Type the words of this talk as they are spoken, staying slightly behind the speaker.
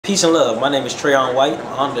Peace and love. My name is Trayon. I'm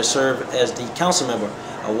honored to serve as the council member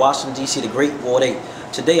of Washington, D.C., the Great Ward 8.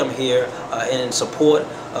 Today I'm here in support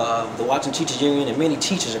of the Washington Teachers Union and many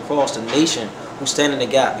teachers across the nation who stand in the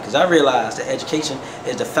gap, because I realize that education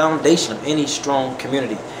is the foundation of any strong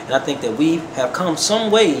community. And I think that we have come some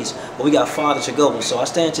ways, but we got farther to go. And so I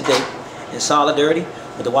stand today in solidarity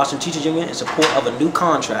with the Washington Teachers Union in support of a new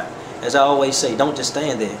contract. As I always say, don't just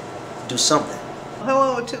stand there, do something.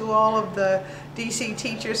 Hello to all of the DC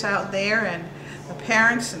teachers out there and the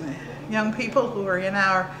parents and the young people who are in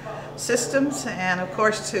our systems, and of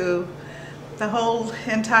course to the whole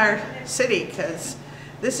entire city, because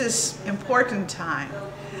this is important time.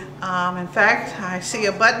 In fact, I see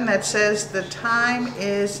a button that says the time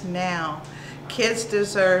is now. Kids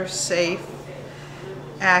deserve safe,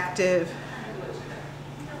 active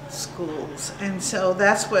schools, and so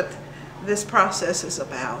that's what this process is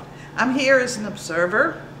about. I'm here as an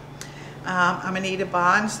observer. I'm Anita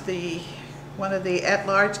Bonds, one of the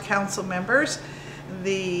at-large council members.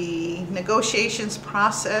 The negotiations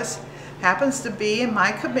process happens to be in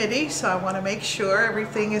my committee, so I want to make sure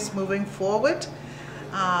everything is moving forward.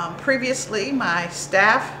 Previously, my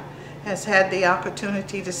staff has had the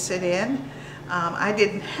opportunity to sit in. I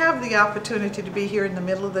didn't have the opportunity to be here in the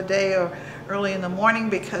middle of the day or early in the morning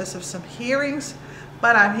because of some hearings,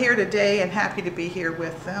 but I'm here today and happy to be here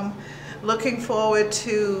with them. Looking forward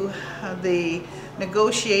to the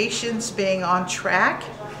negotiations being on track.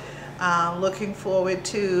 Looking forward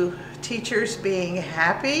to teachers being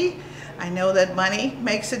happy. I know that money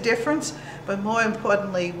makes a difference, but more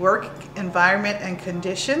importantly, work environment and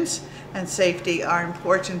conditions and safety are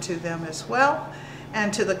important to them as well.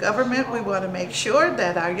 And to the government, we want to make sure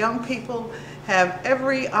that our young people have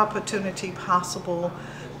every opportunity possible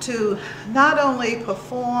to not only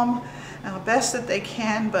perform best that they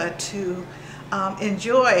can, but to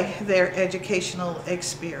enjoy their educational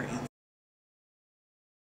experience.